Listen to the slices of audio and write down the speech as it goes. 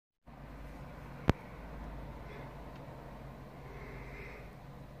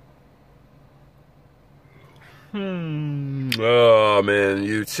Oh man,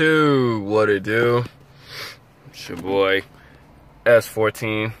 YouTube, what it do? It's your boy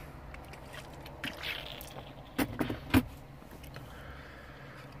S14.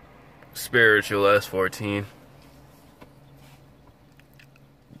 Spiritual S14.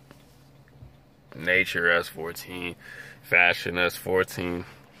 Nature S14. Fashion S14.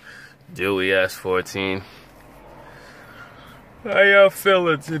 Dewey S14. How y'all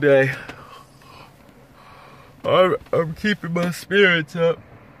feeling today? I'm keeping my spirits up.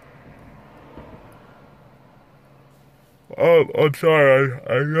 I'm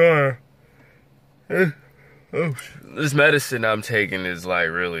sorry. This medicine I'm taking is like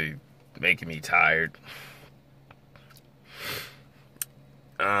really making me tired.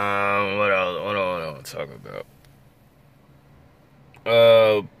 What else? What do I want to talk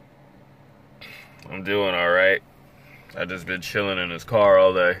about? I'm doing all right. I just been chilling in this car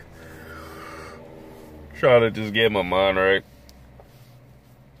all day, trying to just get my mind right.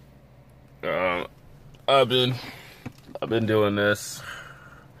 I've been doing this,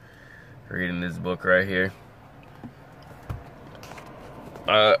 reading this book right here.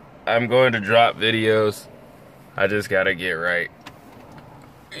 I'm going to drop videos. I just gotta get right,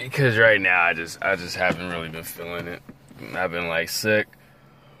 because right now I just haven't really been feeling it. I've been like sick,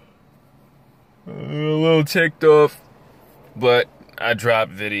 a little ticked off, but I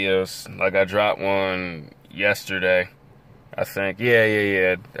dropped videos. Like I dropped one yesterday, I think.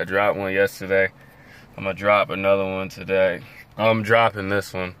 Yeah. I dropped one yesterday. I'm gonna drop another one today. I'm dropping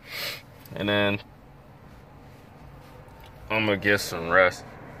this one, and then I'm gonna get some rest.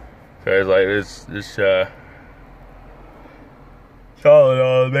 Cause like this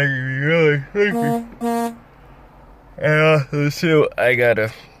Tylenol is making me really sleepy. And let's see what I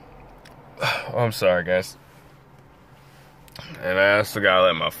gotta. Oh, I'm sorry, guys. And I also gotta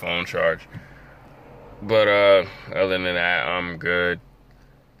let my phone charge. But other than that, I'm good.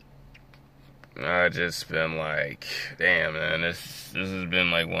 I just been like, damn, man, this has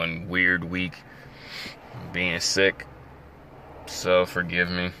been like one weird week being sick. So forgive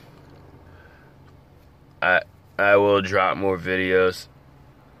me. I will drop more videos.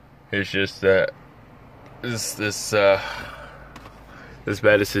 It's just that this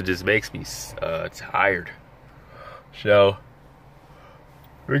medicine just makes me tired. So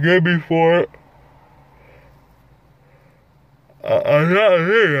forgive me for it. I'm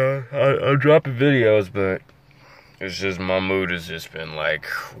dropping videos, but it's just my mood has just been like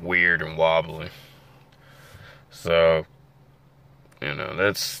weird and wobbly. So, you know,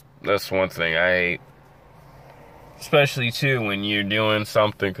 that's one thing I hate. Especially too when you're doing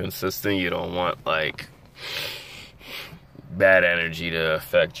something consistent, you don't want like bad energy to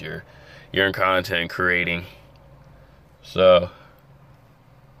affect your content creating. So,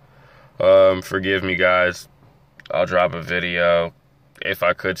 forgive me, guys. I'll drop a video if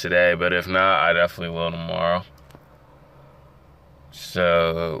I could today, but if not, I definitely will tomorrow.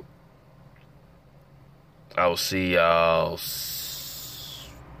 So, I will see y'all soon.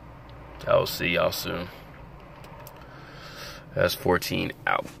 S14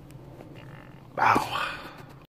 out. Wow.